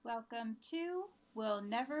Welcome to We'll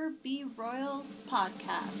Never Be Royals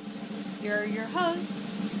podcast. Here are your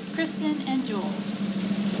hosts, Kristen and Jules.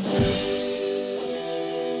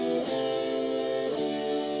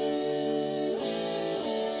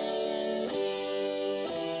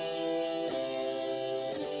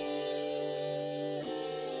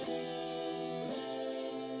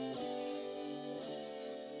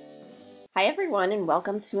 Hi everyone, and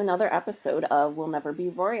welcome to another episode of We'll Never Be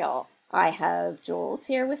Royal. I have Jules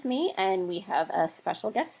here with me, and we have a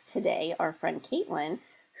special guest today, our friend Caitlin,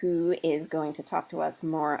 who is going to talk to us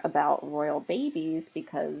more about royal babies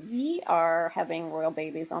because we are having royal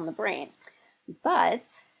babies on the brain.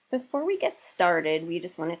 But before we get started, we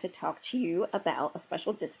just wanted to talk to you about a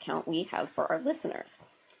special discount we have for our listeners.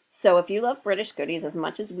 So if you love British goodies as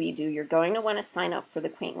much as we do, you're going to want to sign up for the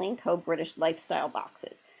Quaintly & Co. British Lifestyle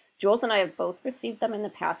boxes. Jules and I have both received them in the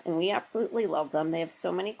past, and we absolutely love them. They have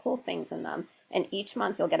so many cool things in them. And each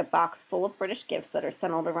month you'll get a box full of British gifts that are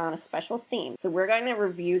centered around a special theme. So we're going to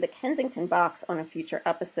review the Kensington box on a future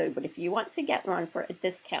episode, but if you want to get one for a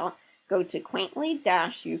discount, go to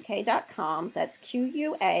quaintly-uk.com. That's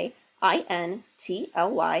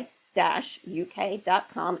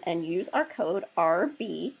QUAINTLY-UK.com and use our code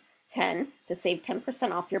RB10 to save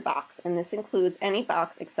 10% off your box. And this includes any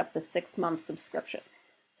box except the 6-month subscription.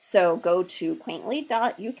 So go to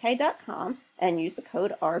quaintly.uk.com and use the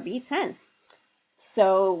code RB10.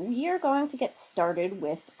 So we are going to get started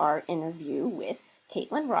with our interview with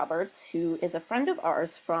Caitlin Roberts, who is a friend of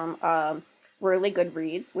ours from Royally Good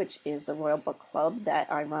Reads, which is the Royal Book Club that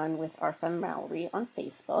I run with our friend Mallory on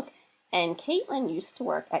Facebook. And Caitlin used to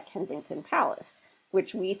work at Kensington Palace,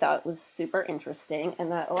 which we thought was super interesting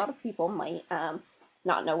and that a lot of people might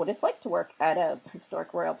not know what it's like to work at a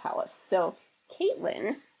historic royal palace. So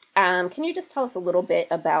Caitlin, can you just tell us a little bit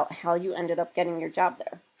about how you ended up getting your job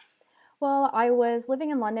there? Well, I was living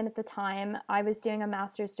in London at the time. I was doing a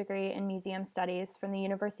master's degree in museum studies from the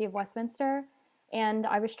University of Westminster, and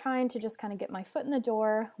I was trying to just kind of get my foot in the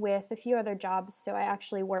door with a few other jobs, so I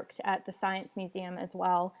actually worked at the Science Museum as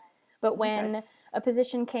well. But when a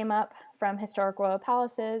position came up from Historic Royal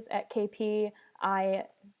Palaces at KP, I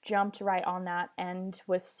jumped right on that and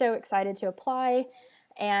was so excited to apply.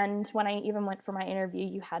 And when I even went for my interview,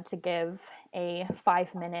 you had to give a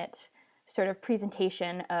 5-minute sort of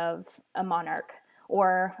presentation of a monarch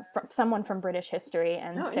or someone from British history.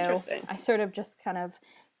 And so I sort of just kind of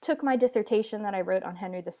took my dissertation that I wrote on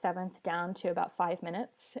Henry VII down to about 5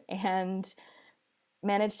 minutes and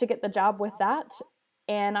managed to get the job with that.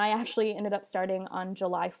 And I actually ended up starting on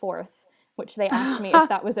July 4th, which they asked me if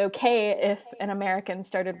that was okay if an American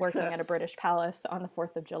started working at a British palace on the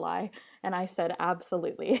 4th of July. And I said,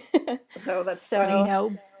 absolutely. Oh, that's funny.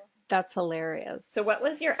 No, that's hilarious. So what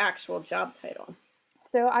was your actual job title?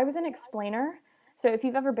 So I was an explainer. So if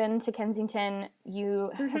you've ever been to Kensington,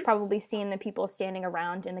 you have probably seen the people standing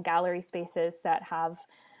around in the gallery spaces that have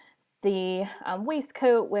the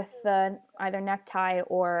waistcoat with the either necktie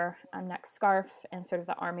or neck scarf and sort of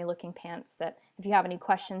the army-looking pants that if you have any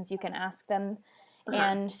questions, you can ask them.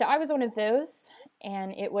 And so I was one of those,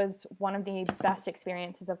 and it was one of the best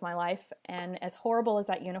experiences of my life. And as horrible as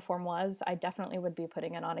that uniform was, I definitely would be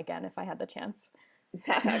putting it on again if I had the chance.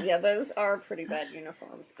 Yeah, those are pretty bad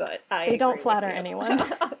uniforms, but they don't flatter anyone.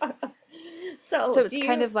 So it's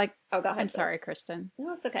kind of like, oh, go ahead. I'm sorry, Kristen.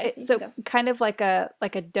 No, it's okay. So kind of like a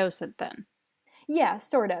docent then. Yeah,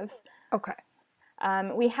 sort of. Okay.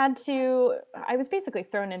 I was basically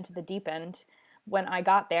thrown into the deep end when I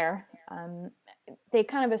got there. They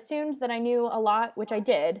kind of assumed that I knew a lot, which I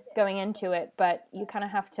did going into it, but you kind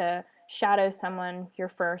of have to shadow someone your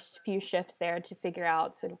first few shifts there to figure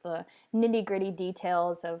out sort of the nitty-gritty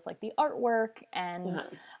details of like the artwork and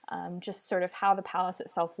just sort of how the palace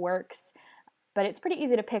itself works. But it's pretty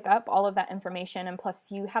easy to pick up all of that information, and plus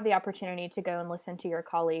you have the opportunity to go and listen to your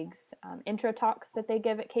colleagues' intro talks that they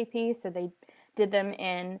give at KP. So they did them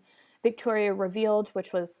in Victoria Revealed,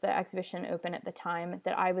 which was the exhibition open at the time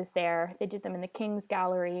that I was there. They did them in the King's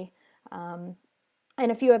Gallery and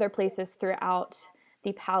a few other places throughout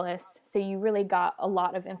the palace. So you really got a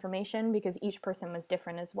lot of information because each person was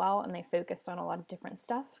different as well, and they focused on a lot of different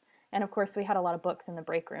stuff. And of course, we had a lot of books in the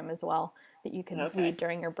break room as well that you can read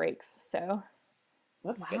during your breaks. So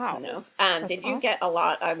that's good to know. Did you get a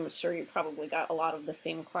lot? I'm sure you probably got a lot of the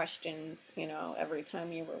same questions, every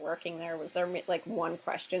time you were working there. Was there like one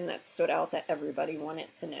question that stood out that everybody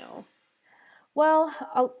wanted to know? Well,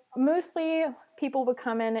 mostly people would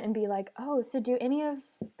come in and be like, oh, so do any of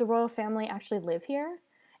the royal family actually live here?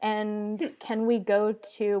 And can we go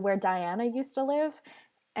to where Diana used to live?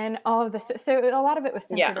 And all of this. So a lot of it was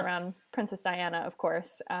centered around Princess Diana, of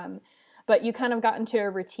course. but you kind of got into a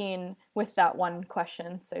routine with that one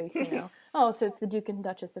question. So, oh, so it's the Duke and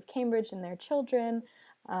Duchess of Cambridge and their children,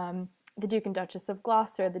 the Duke and Duchess of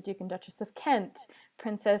Gloucester, the Duke and Duchess of Kent.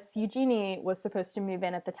 Princess Eugenie was supposed to move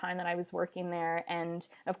in at the time that I was working there. And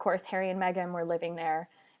of course, Harry and Meghan were living there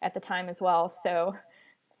at the time as well. So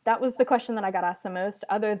that was the question that I got asked the most,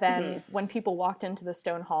 other than when people walked into the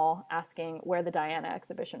Stone Hall asking where the Diana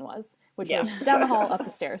exhibition was, which was down the hall, up the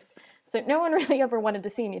stairs. So no one really ever wanted to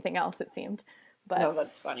see anything else, it seemed. But no,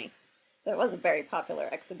 that's funny. It was a very popular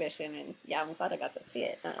exhibition, and yeah, I'm glad I got to see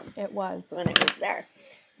it. It was. When it was there.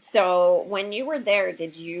 So when you were there,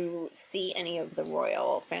 did you see any of the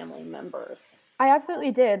royal family members? I absolutely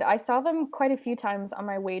did. I saw them quite a few times on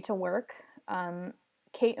my way to work.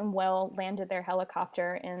 Kate and Will landed their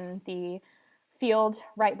helicopter in the field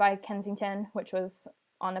right by Kensington, which was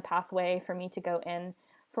on the pathway for me to go in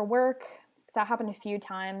for work. That happened a few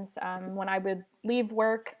times. When I would leave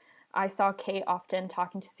work, I saw Kate often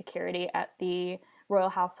talking to security at the royal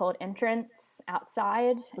household entrance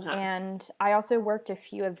outside. And I also worked a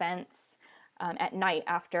few events at night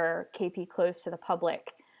after KP closed to the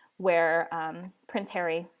public where Prince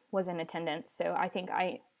Harry was in attendance. So I think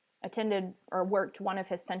I attended or worked one of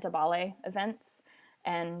his Sentabale events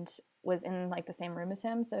and was in like the same room as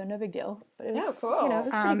him, so no big deal. But it was, cool. it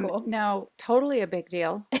was pretty cool. No, totally a big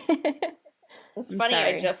deal. It's funny,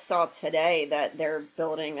 I just saw today that they're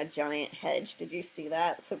building a giant hedge. Did you see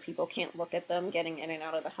that? So people can't look at them getting in and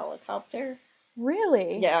out of the helicopter.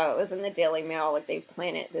 Really? Yeah, it was in the Daily Mail. Like, they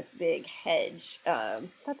planted this big hedge.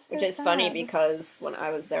 That's so which is sad. funny because when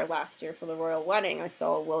I was there last year for the royal wedding, I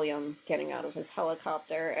saw William getting out of his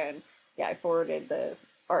helicopter, and yeah, I forwarded the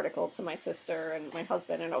article to my sister and my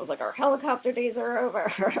husband, and I was like, our helicopter days are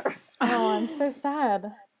over. Oh, I'm so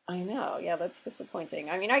sad. I know, yeah, that's disappointing.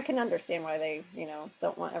 I mean, I can understand why they,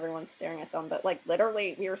 don't want everyone staring at them, but like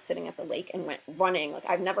literally we were sitting at the lake and went running. Like,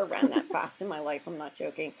 I've never ran that fast in my life, I'm not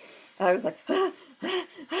joking. I was like,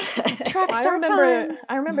 Track start time.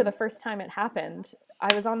 I remember the first time it happened.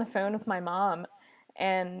 I was on the phone with my mom,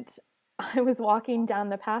 and I was walking down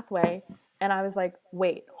the pathway, and I was like,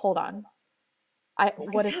 wait, hold on.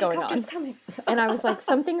 What is going on? And I was like,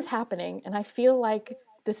 something's happening, and I feel like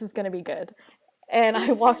this is going to be good. And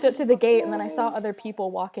I walked up to the gate, and then I saw other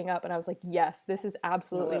people walking up, and I was like, yes, this is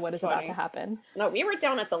absolutely what is about to happen. No, we were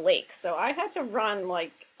down at the lake, so I had to run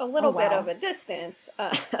like a little bit of a distance.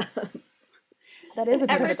 That is a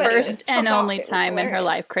the first and only time in her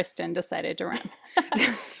life Kristen decided to run.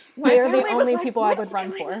 We are the only people I would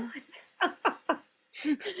run for.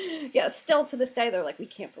 Yeah, still to this day, they're like, we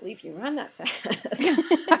can't believe you ran that fast.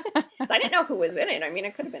 I didn't know who was in it. I mean,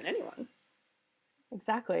 it could have been anyone.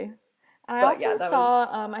 Exactly. I often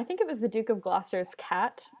saw, I think it was the Duke of Gloucester's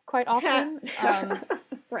cat quite often.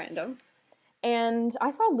 Random. And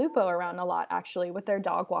I saw Lupo around a lot, actually, with their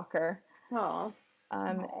dog walker. Oh.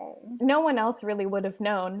 No one else really would have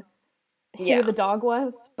known who the dog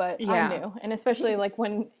was, but I knew. And especially like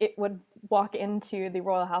when it would walk into the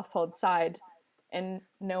royal household side and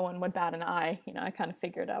no one would bat an eye, I kind of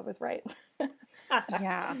figured I was right.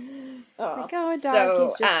 Yeah. Oh. Like, oh, a dog,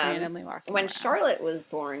 he's just randomly walking When around. Charlotte was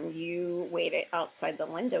born, you waited outside the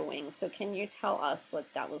Linda wing, so can you tell us what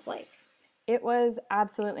that was like? It was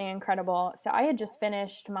absolutely incredible. So I had just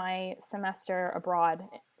finished my semester abroad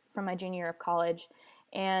from my junior year of college,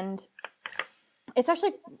 and it's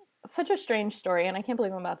actually such a strange story, and I can't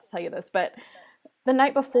believe I'm about to tell you this, but the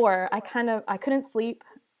night before, I couldn't sleep.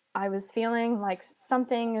 I was feeling like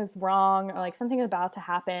something is wrong or like something is about to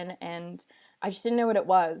happen, and I just didn't know what it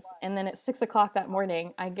was. And then at 6:00 that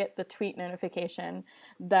morning, I get the tweet notification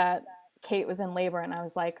that Kate was in labor, and I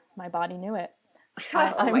was like, my body knew it.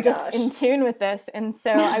 I'm just in tune with this. And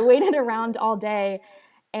so I waited around all day,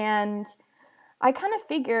 and I kind of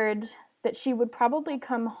figured that she would probably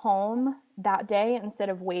come home that day instead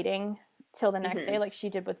of waiting till the next day like she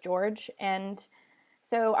did with George. And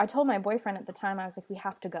so I told my boyfriend at the time, I was like, we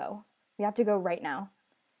have to go. We have to go right now.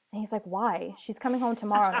 And he's like, why? She's coming home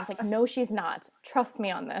tomorrow. And I was like, no, she's not. Trust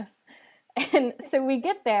me on this. And so we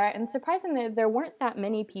get there, and surprisingly, there weren't that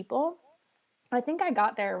many people. I think I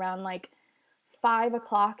got there around like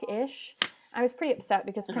 5:00-ish. I was pretty upset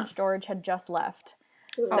because Prince George had just left.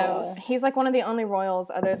 So he's like one of the only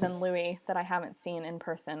royals other than Louis that I haven't seen in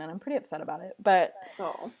person, and I'm pretty upset about it. But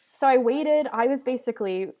so I waited. I was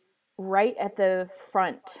basically right at the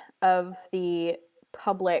front of the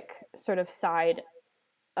public sort of side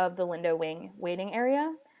of the Linda wing waiting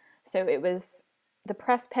area. So it was the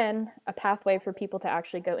press pen, a pathway for people to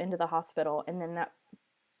actually go into the hospital, and then that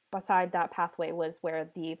beside that pathway was where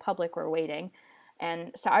the public were waiting.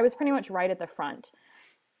 And so I was pretty much right at the front.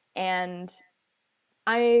 And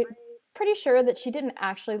I pretty sure that she didn't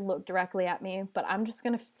actually look directly at me, but I'm just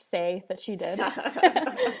going to say that she did.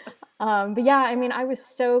 But yeah, I mean, I was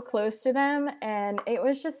so close to them, and it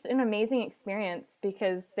was just an amazing experience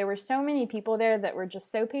because there were so many people there that were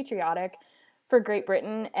just so patriotic for Great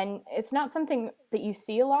Britain, and it's not something that you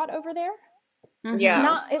see a lot over there.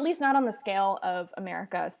 Yeah. At least not on the scale of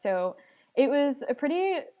America. So it was a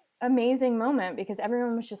pretty amazing moment because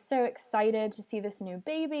everyone was just so excited to see this new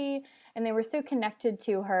baby, and they were so connected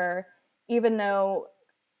to her, even though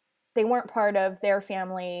they weren't part of their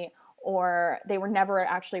family or they were never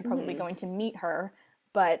actually probably going to meet her.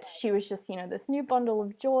 But she was just, this new bundle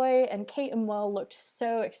of joy, and Kate and Will looked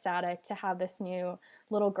so ecstatic to have this new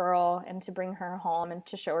little girl and to bring her home and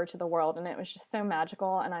to show her to the world. And it was just so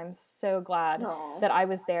magical, and I'm so glad that I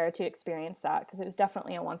was there to experience that because it was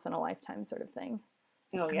definitely a once-in-a-lifetime sort of thing.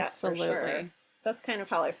 Oh, yeah, absolutely. For sure. That's kind of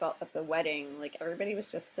how I felt at the wedding. Like, everybody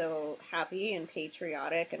was just so happy and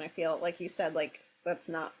patriotic, and I feel, like you said, like, that's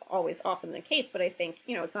not always often the case, but I think,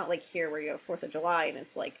 it's not like here where you have 4th of July and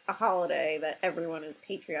it's like a holiday that everyone is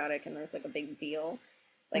patriotic and there's like a big deal.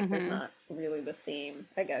 Like there's not really the same,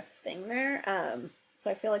 I guess, thing there.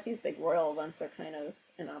 So I feel like these big royal events are kind of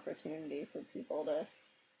an opportunity for people to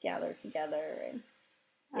gather together, and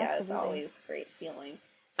yeah, It's always a great feeling.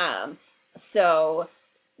 So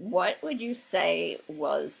what would you say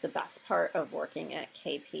was the best part of working at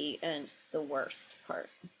KP and the worst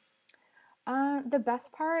part? The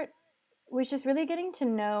best part was just really getting to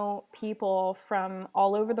know people from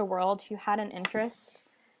all over the world who had an interest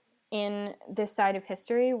in this side of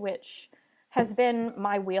history, which has been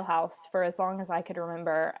my wheelhouse for as long as I could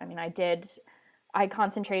remember. I mean, I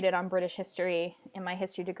concentrated on British history in my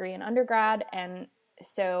history degree in undergrad, and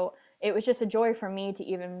so it was just a joy for me to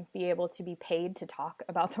even be able to be paid to talk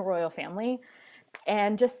about the royal family,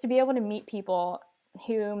 and just to be able to meet people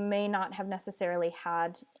who may not have necessarily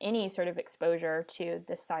had any sort of exposure to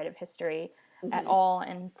this side of history at all,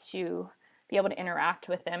 and to be able to interact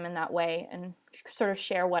with them in that way and sort of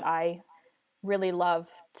share what I really love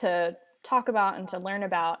to talk about and to learn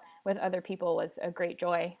about with other people was a great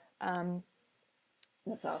joy.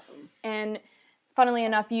 That's awesome. And funnily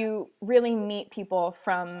enough, you really meet people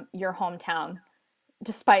from your hometown,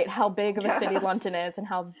 despite how big of a city London is and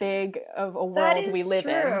how big of a world we live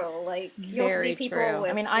in. Like, you'll see people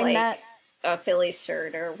with, I met a Philly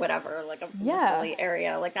shirt or whatever, like a Philly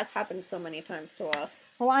area. Like, that's happened so many times to us.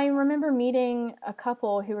 Well, I remember meeting a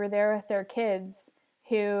couple who were there with their kids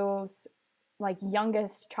whose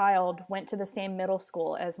youngest child went to the same middle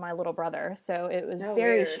school as my little brother. So it was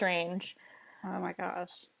very strange. Oh my gosh.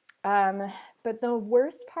 But the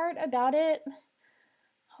worst part about it,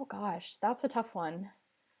 oh gosh, that's a tough one.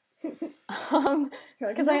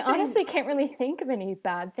 Because I honestly can't really think of any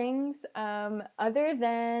bad things, other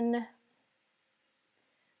than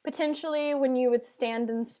potentially when you would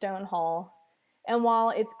stand in Stonehall, and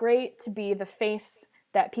while it's great to be the face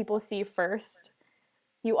that people see first,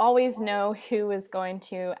 you always know who is going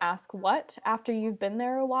to ask what after you've been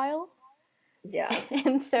there a while. Yeah.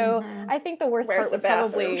 And so I think the worst part would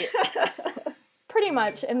probably pretty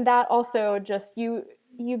much, and that also just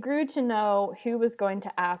you grew to know who was going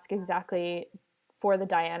to ask exactly for the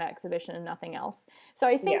Diana exhibition and nothing else. So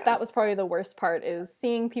I think that was probably the worst part, is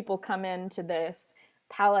seeing people come into this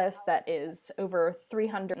palace that is over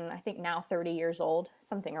 300 and I think now 30 years old,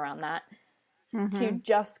 something around that, to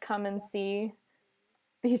just come and see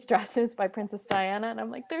these dresses by Princess Diana. And I'm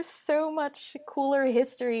like, there's so much cooler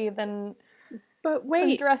history than But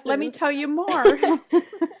wait, let me tell you more.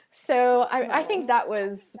 So I think that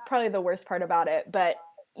was probably the worst part about it. But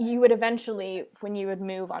you would eventually, when you would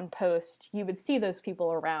move on post, you would see those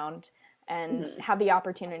people around and have the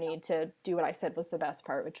opportunity to do what I said was the best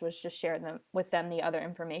part, which was just share with them the other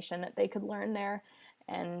information that they could learn there.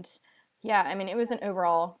 And yeah, I mean, it was an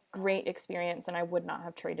overall great experience, and I would not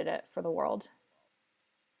have traded it for the world.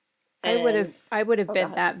 I would have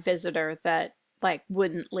been that visitor that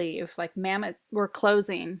wouldn't leave. Like, ma'am, we're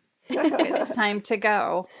closing. It's time to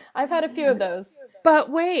go. I've had a few of those. But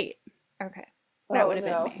wait. Okay. That would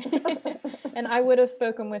have been me. And I would have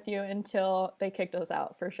spoken with you until they kicked us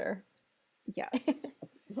out, for sure. Yes.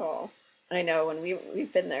 Oh, I know. When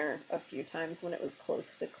we've been there a few times when it was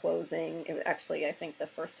close to closing. It was actually, I think, the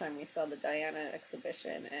first time we saw the Diana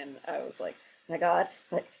exhibition, and I was like, oh my God,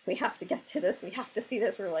 we have to get to this. We have to see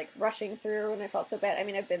this. We're rushing through, and I felt so bad. I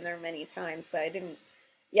mean, I've been there many times, but I didn't.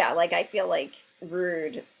 Yeah, I feel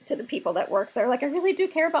rude to the people that works there. I really do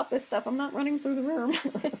care about this stuff. I'm not running through the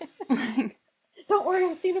room. Don't worry,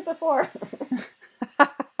 I've seen it before.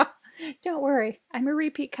 Don't worry, I'm a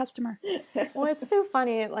repeat customer. Well, it's so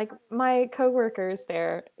funny. Like my coworkers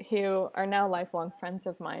there, who are now lifelong friends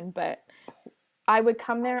of mine, but I would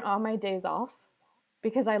come there on my days off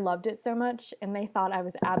because I loved it so much, and they thought I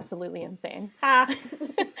was absolutely insane.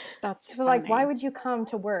 That's so. Like, why would you come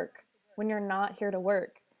to work when you're not here to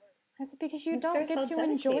work? I said, because you don't get to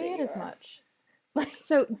enjoy it as much. Like,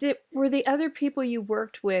 so were the other people you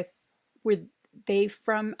worked with, were they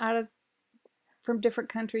from different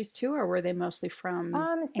countries too, or were they mostly from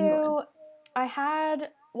England? I had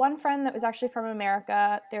one friend that was actually from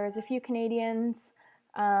America. There was a few Canadians.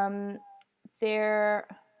 I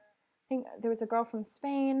think there was a girl from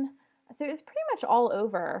Spain. So it was pretty much all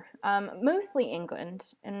over, mostly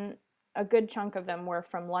England, and a good chunk of them were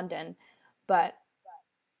from London. But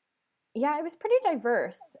yeah, it was pretty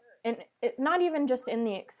diverse. And not even just in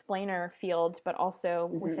the explainer field, but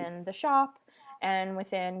also within the shop and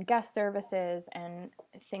within guest services and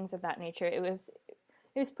things of that nature. It was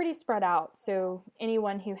pretty spread out. So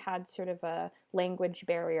anyone who had sort of a language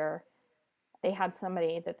barrier, they had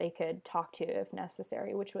somebody that they could talk to if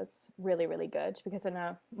necessary, which was really, really good, because in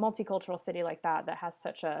a multicultural city like that has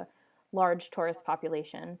such a large tourist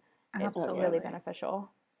population, it's really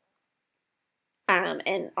beneficial.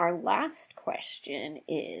 And our last question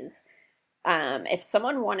is, if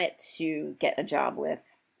someone wanted to get a job with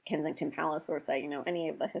Kensington Palace or say, any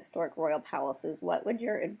of the historic royal palaces, what would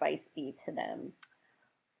your advice be to them?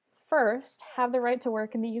 First, have the right to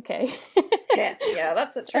work in the UK. yeah,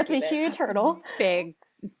 that's a tricky That's a huge hurdle. Big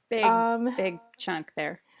chunk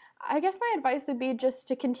there. I guess my advice would be just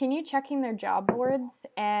to continue checking their job boards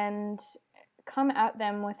and come at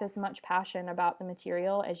them with as much passion about the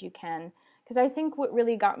material as you can. Because I think what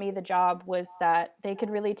really got me the job was that they could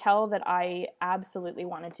really tell that I absolutely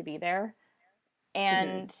wanted to be there.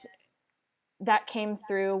 And that came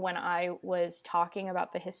through when I was talking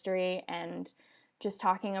about the history and just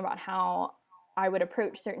talking about how I would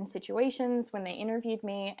approach certain situations when they interviewed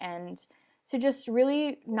me. And so just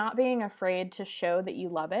really not being afraid to show that you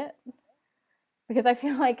love it. Because I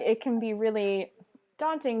feel like it can be really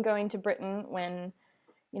daunting going to Britain when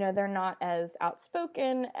they're not as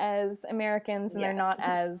outspoken as Americans, and they're not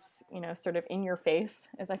as, sort of in your face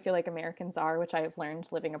as I feel like Americans are, which I have learned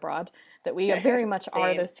living abroad, that we very much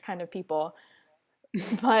are those kind of people.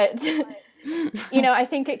 But, I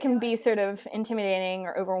think it can be sort of intimidating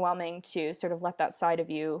or overwhelming to sort of let that side of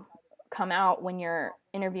you come out when you're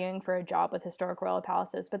interviewing for a job with Historic Royal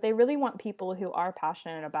Palaces. But they really want people who are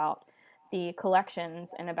passionate about the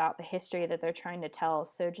collections and about the history that they're trying to tell.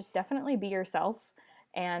 So just definitely be yourself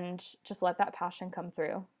and just let that passion come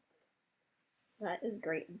through. That is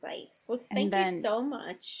great advice. Well, thank you so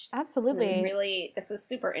much. Absolutely. Really, this was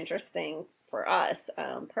super interesting for us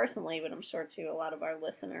personally, but I'm sure to a lot of our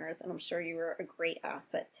listeners, and I'm sure you were a great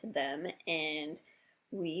asset to them. And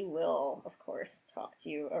we will, of course, talk to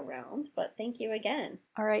you around, but thank you again.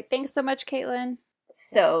 All right. Thanks so much, Caitlin.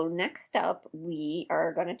 So next up, we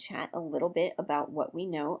are going to chat a little bit about what we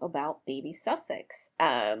know about baby Sussex.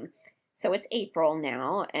 So it's April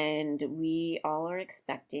now, and we all are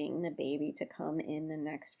expecting the baby to come in the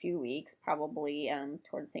next few weeks, probably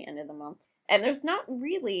towards the end of the month. And there's not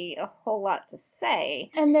really a whole lot to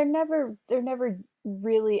say. And they're never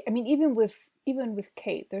really, I mean, even with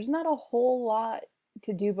Kate, there's not a whole lot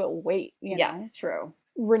to do but wait, Yes, true.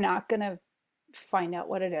 We're not going to find out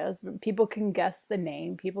what it is. People can guess the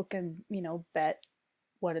name. People can, bet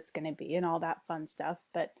what it's going to be and all that fun stuff.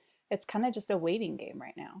 But it's kind of just a waiting game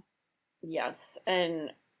right now. Yes,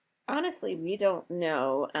 and honestly, we don't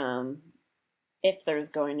know if there's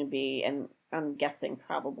going to be, and I'm guessing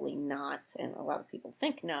probably not, and a lot of people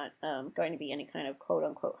think not, going to be any kind of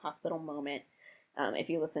quote-unquote hospital moment.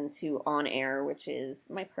 If you listen to On Air, which is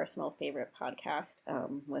my personal favorite podcast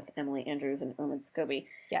with Emily Andrews and Omid Scobie,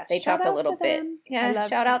 they talked a little bit. Yeah,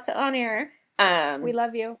 shout out to On Air. We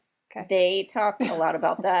love you. Okay. They talked a lot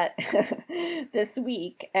about that this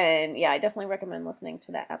week, and I definitely recommend listening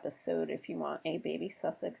to that episode if you want a baby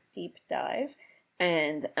Sussex deep dive.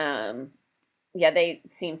 And they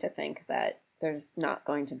seem to think that there's not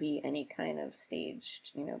going to be any kind of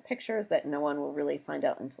staged, pictures, that no one will really find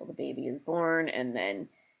out until the baby is born, and then,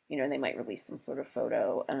 they might release some sort of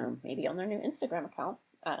photo, maybe on their new Instagram account.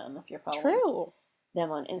 If you're following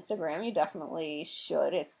them on Instagram, you definitely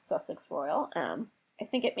should. It's Sussex Royal. I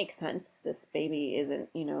think it makes sense. This baby isn't,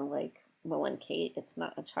 like Will and Kate. It's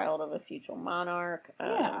not a child of a future monarch.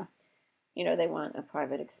 They want a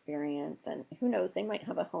private experience, and who knows, they might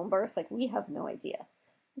have a home birth. Like, we have no idea.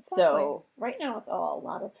 Exactly. So right now it's all a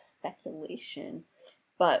lot of speculation.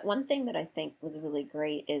 But one thing that I think was really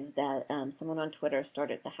great is that someone on Twitter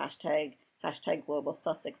started the hashtag hashtag Global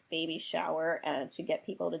Sussex Baby Shower to get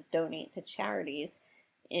people to donate to charities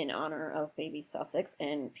in honor of baby Sussex,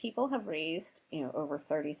 and people have raised, over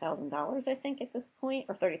 $30,000, I think, at this point,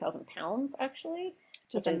 or £30,000 actually.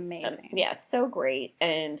 Just amazing. Yes, so great.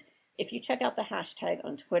 And if you check out the hashtag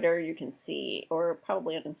on Twitter, you can see, or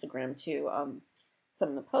probably on Instagram too, some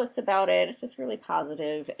of the posts about it. It's just really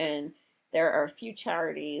positive, and there are a few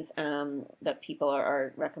charities that people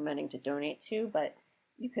are recommending to donate to, but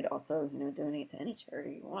you could also, donate to any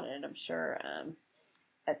charity you wanted, I'm sure,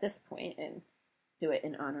 at this point, and do it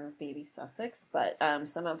in honor of baby Sussex. But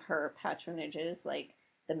some of her patronages, like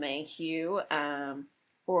the Mayhew,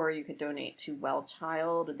 or you could donate to Well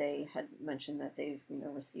Child. They had mentioned that they've,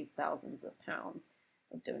 received thousands of pounds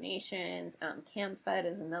of donations. CamFed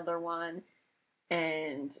is another one,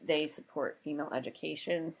 and they support female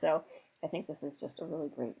education. So I think this is just a really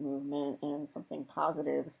great movement and something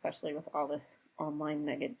positive, especially with all this online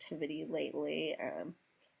negativity lately.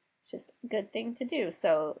 It's just a good thing to do.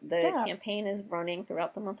 So the campaign is running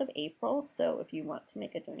throughout the month of April. So if you want to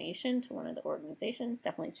make a donation to one of the organizations,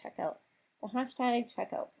 definitely check out the hashtag,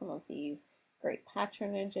 check out some of these great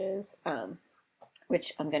patronages,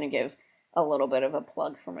 which I'm going to give a little bit of a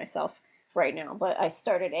plug for myself right now. But I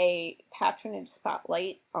started a patronage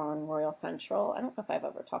spotlight on Royal Central. I don't know if I've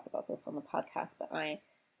ever talked about this on the podcast, but I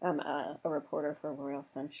am a reporter for Royal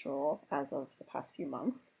Central as of the past few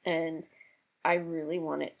months. And I really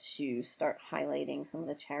wanted to start highlighting some of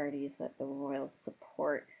the charities that the Royals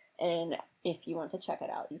support. And if you want to check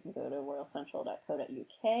it out, you can go to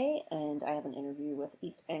royalcentral.co.uk, and I have an interview with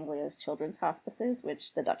East Anglia's Children's Hospices,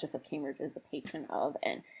 which the Duchess of Cambridge is a patron of,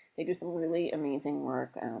 and they do some really amazing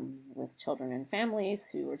work with children and families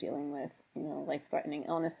who are dealing with, life-threatening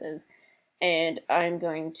illnesses. And I'm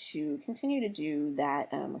going to continue to do that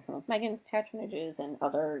with some of Meghan's patronages and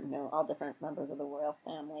other, all different members of the royal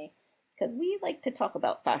family. Because we like to talk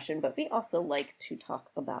about fashion, but we also like to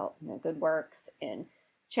talk about, good works and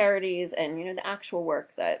charities and, the actual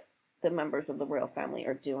work that the members of the royal family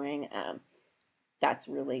are doing. That's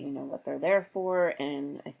really, what they're there for.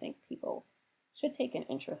 And I think people should take an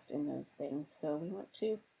interest in those things. So we want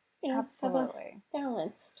to, absolutely have a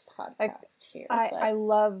balanced podcast here. I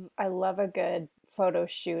love a good photo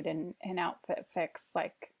shoot and outfit fix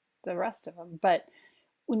like the rest of them. But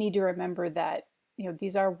we need to remember that,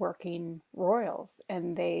 these are working royals,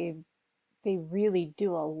 and they really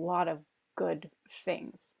do a lot of good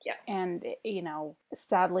things. Yes. And,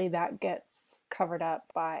 sadly that gets covered up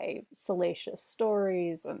by salacious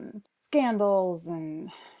stories and scandals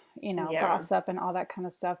and, gossip and all that kind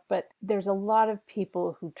of stuff. But there's a lot of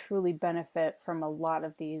people who truly benefit from a lot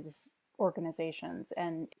of these organizations,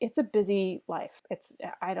 and it's a busy life.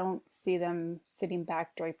 I don't see them sitting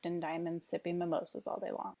back draped in diamonds sipping mimosas all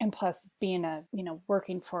day long. And plus, being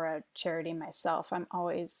working for a charity myself, I'm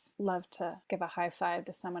always love to give a high five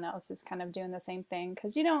to someone else who's kind of doing the same thing,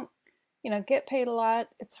 because you don't get paid a lot.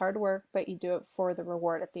 It's hard work, but you do it for the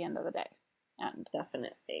reward at the end of the day, and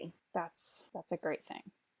definitely that's a great thing.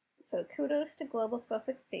 So kudos to Global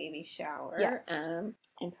Sussex Baby Shower. Yes. And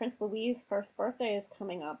Prince Louis' first birthday is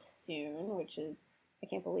coming up soon, which is, I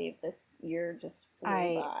can't believe this year just flew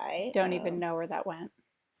by. I don't even know where that went.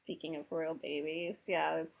 Speaking of royal babies,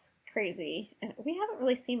 yeah, it's crazy. And we haven't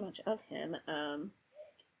really seen much of him.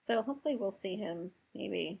 So hopefully we'll see him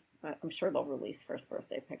maybe. I'm sure they'll release first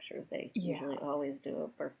birthday pictures. They usually always do a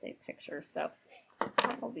birthday picture, so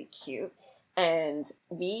that'll be cute. And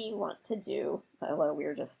we want to do, although we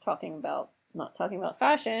were just not talking about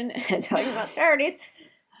fashion and talking about charities,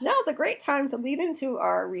 now's a great time to lead into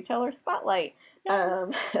our retailer spotlight. Yes.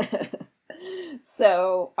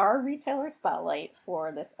 So our retailer spotlight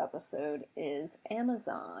for this episode is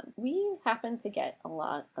Amazon. We happen to get a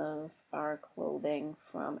lot of our clothing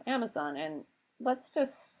from Amazon, and let's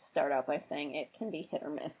just start out by saying it can be hit or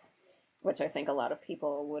miss, which I think a lot of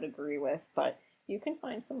people would agree with, but you can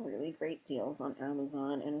find some really great deals on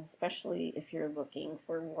Amazon, and especially if you're looking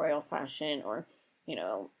for royal fashion or,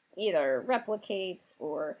 either replicates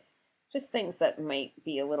or just things that might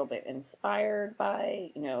be a little bit inspired by,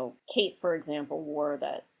 Kate, for example, wore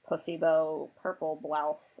that Pussy Bow purple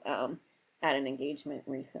blouse at an engagement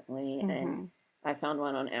recently, and I found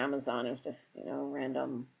one on Amazon. It was just,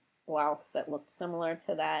 random blouse that looked similar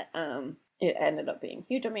to that. It ended up being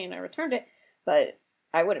huge on me, and I returned it, but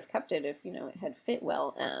I would have kept it if, it had fit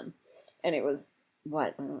well. And it was,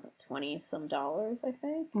 $20 some, I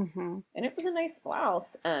think? Mm-hmm. And it was a nice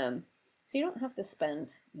blouse. So you don't have to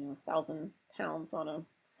spend, £1,000 on a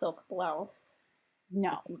silk blouse.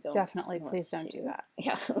 No, definitely. Please don't do that.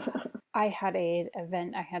 Yeah. I had an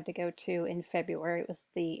event I had to go to in February. It was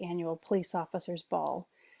the annual police officers ball.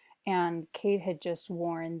 And Kate had just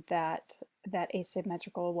worn that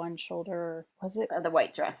asymmetrical one shoulder, was it? The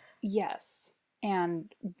white dress. Yes.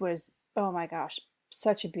 And was, oh my gosh,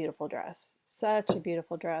 such a beautiful dress. Such a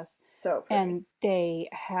beautiful dress. So pretty. And they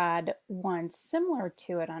had one similar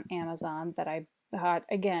to it on Amazon that I bought.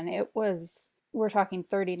 Again, we're talking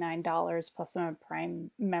 $39 plus I'm a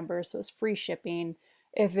Prime member, so it's free shipping.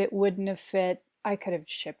 If it wouldn't have fit, I could have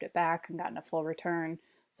shipped it back and gotten a full return.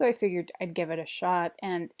 So I figured I'd give it a shot,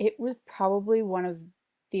 and it was probably one of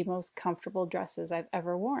the most comfortable dresses I've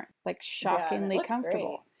ever worn. Like, shockingly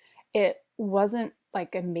comfortable. Great. It wasn't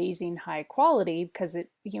like amazing high quality because it,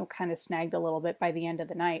 kind of snagged a little bit by the end of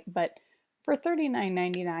the night, but for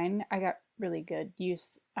 $39.99, I got really good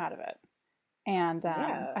use out of it. And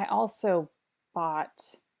I also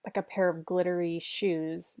bought like a pair of glittery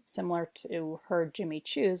shoes similar to her Jimmy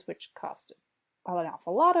Choos, which cost an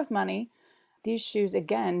awful lot of money. These shoes,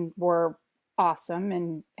 again, were awesome,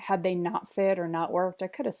 and had they not fit or not worked, I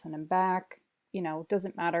could have sent them back.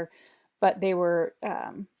 Doesn't matter. But they were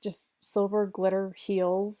just silver glitter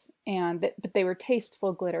heels, but they were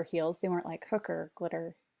tasteful glitter heels. They weren't like hooker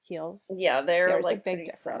glitter heels. Yeah, they're like big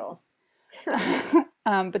difference.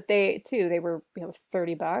 But they were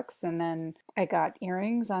 $30, and then I got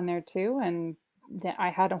earrings on there too, and then I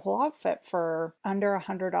had a whole outfit for under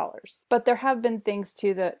 $100. But there have been things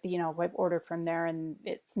too that I've ordered from there, and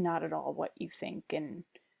it's not at all what you think. And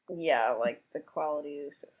yeah, like the quality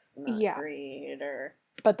is just not great, or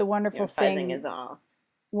but the wonderful sizing is off.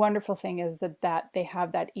 Wonderful thing is that they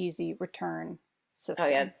have that easy return system.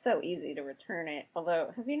 Oh yeah, it's so easy to return it.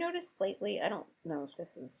 Although, have you noticed lately, I don't know if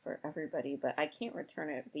this is for everybody, but I can't return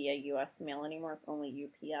it via US mail anymore. It's only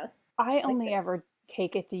UPS. I only ever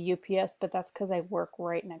take it to UPS, but that's because I work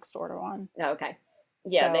right next door to one. Oh, okay.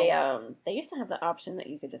 Yeah, so, they used to have the option that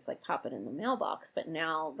you could just like pop it in the mailbox, but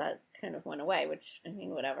now that kind of went away, which, I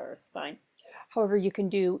mean, whatever, it's fine. However, you can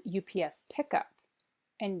do UPS pickup,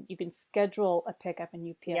 and you can schedule a pickup, and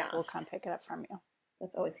UPS will come pick it up from you.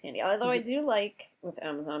 That's always handy. Although I do like with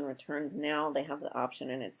Amazon returns now, they have the option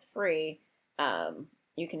and it's free.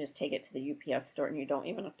 You can just take it to the UPS store and you don't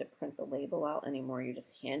even have to print the label out anymore. You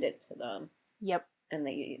just hand it to them. Yep. And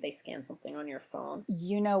they scan something on your phone.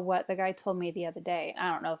 You know what the guy told me the other day?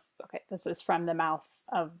 I don't know if, this is from the mouth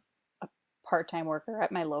of a part-time worker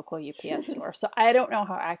at my local UPS store. So I don't know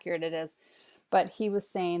how accurate it is. But he was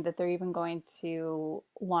saying that they're even going to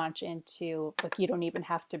launch into, like, you don't even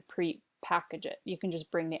have to pre-package it. You can just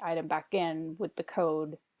bring the item back in with the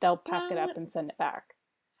code. They'll pack it up and send it back.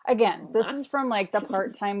 Again, this is from, like, the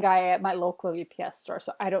part-time guy at my local UPS store.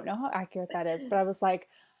 So I don't know how accurate that is. But I was like,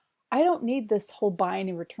 I don't need this whole buying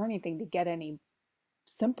and returning thing to get any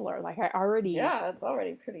simpler. Like, I already... Yeah, it's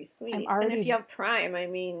already pretty sweet. And if you have Prime, I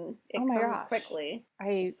mean, it comes quickly.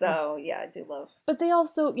 So, yeah, I do love... But they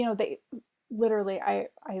also, they... Literally, I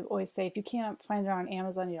always say, if you can't find it on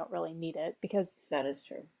Amazon, you don't really need it, because that is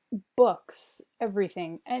true. Books,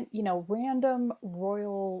 everything, and random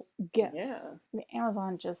royal gifts. Yeah,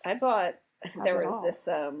 Amazon just. I bought. There was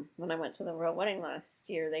this when I went to the royal wedding last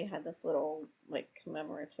year. They had this little like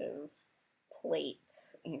commemorative plate,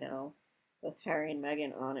 with Harry and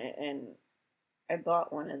Meghan on it, and I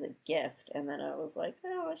bought one as a gift, and then I was like,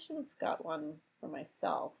 oh, I should have got one for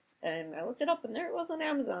myself. And I looked it up, and there it was on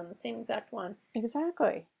Amazon, the same exact one.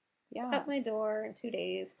 Exactly. Yeah. It's at my door in 2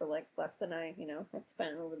 days for like less than I had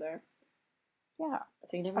spent over there. Yeah.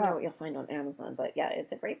 So you never know what you'll find on Amazon. But yeah,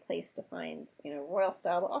 it's a great place to find, royal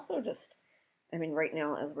style. But also just, I mean, right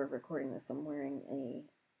now as we're recording this, I'm wearing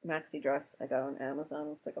a maxi dress I got on Amazon.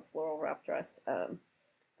 It's like a floral wrap dress.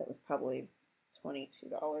 That was probably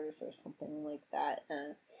 $22 or something like that.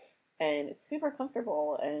 And it's super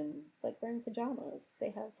comfortable, and it's like wearing pajamas. They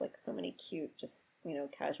have like so many cute, just,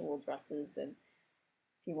 casual dresses. And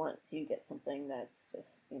if you want to get something that's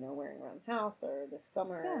just, wearing around the house or this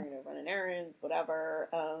summer, running errands, whatever,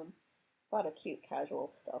 a lot of cute casual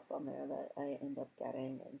stuff on there that I end up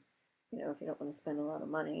getting. And, if you don't want to spend a lot of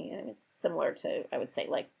money, and it's similar to, I would say,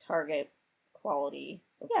 like Target quality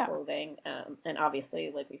of clothing. And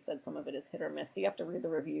obviously, like we said, some of it is hit or miss. So you have to read the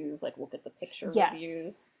reviews, like look at the picture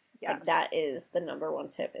reviews. Yes. Like that is the number one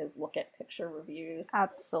tip, is look at picture reviews.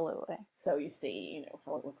 Absolutely. So you see,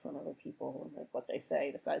 how it looks on other people and like what they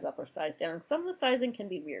say to size up or size down. Some of the sizing can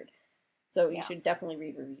be weird. So you should definitely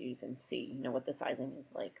read reviews and see, what the sizing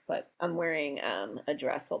is like. But I'm wearing a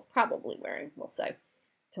dress, we'll say,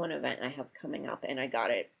 to an event I have coming up, and I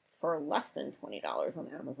got it for less than $20 on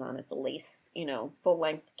Amazon. It's a lace,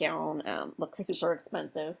 full-length gown. Looks super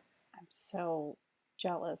expensive. I'm so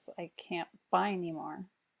jealous. I can't buy anymore.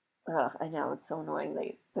 I know, it's so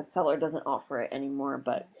annoying. The seller doesn't offer it anymore,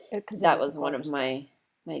 but that was one of my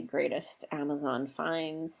my greatest Amazon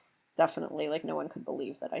finds. Definitely, like, no one could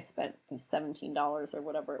believe that I spent $17 or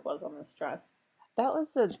whatever it was on this dress. That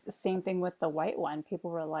was the same thing with the white one.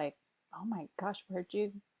 People were like, oh my gosh, where'd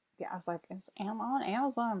you... Yeah, I was like, it's on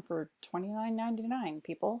Amazon for $29.99,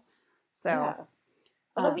 people. So, yeah.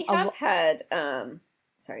 Although we have had,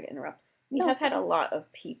 sorry to interrupt, we have had a lot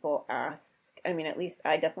of people ask, I mean, at least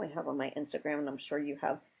I definitely have on my Instagram, and I'm sure you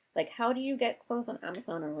have, like, how do you get clothes on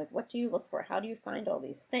Amazon? Or, like, what do you look for? How do you find all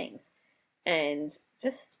these things? And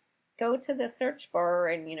just go to the search bar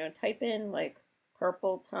and, you know, type in, like,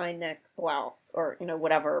 purple tie neck blouse, or, you know,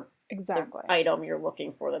 whatever exactly item you're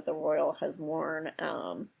looking for that the Royal has worn.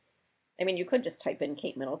 I mean, you could just type in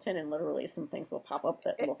Kate Middleton and literally some things will pop up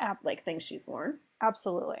that look like things she's worn.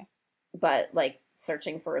 Absolutely. But, like,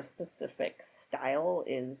 searching for a specific style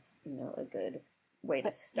is, you know, a good way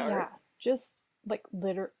to start. Yeah, just, like,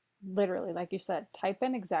 literally, like you said, type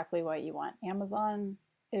in exactly what you want. Amazon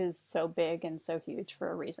is so big and so huge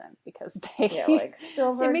for a reason, because they, like,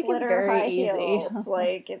 silver they make glitter it very high easy. Heels.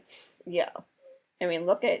 Like, it's, I mean,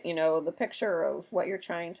 look at, you know, the picture of what you're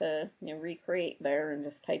trying to, you know, recreate there, and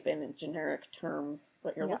just type in generic terms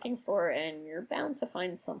what you're looking for, and you're bound to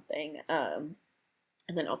find something. And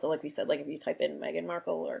then also, like we said, like, if you type in Meghan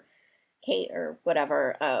Markle or Kate or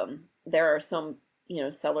whatever, there are some, you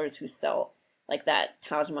know, sellers who sell, like, that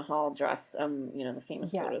Taj Mahal dress, you know, the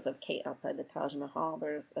famous photos of Kate outside the Taj Mahal.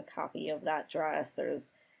 There's a copy of that dress.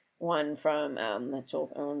 There's one from that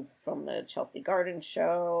Jules owns from the Chelsea Garden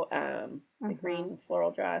show, the green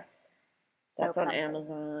floral dress. That's on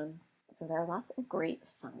Amazon. So there are lots of great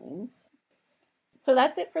finds. So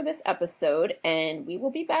that's it for this episode, and we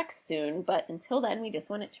will be back soon. But until then, we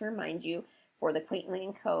just wanted to remind you, for the Quaintly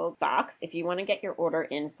 & Co. box, if you want to get your order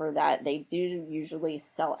in for that, they do usually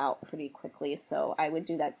sell out pretty quickly, so I would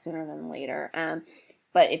do that sooner than later.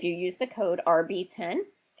 But if you use the code RB10,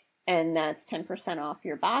 and that's 10% off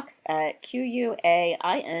your box at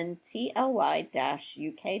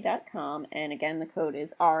QUAINTLY-UK.com. And again, the code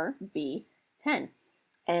is RB10.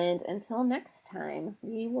 And until next time,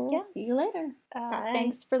 we will see you later. Bye.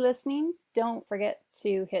 Thanks for listening. Don't forget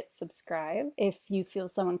to hit subscribe. If you feel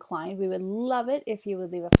so inclined, we would love it if you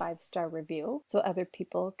would leave a 5-star review so other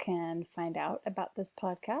people can find out about this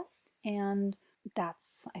podcast. And I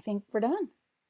think we're done.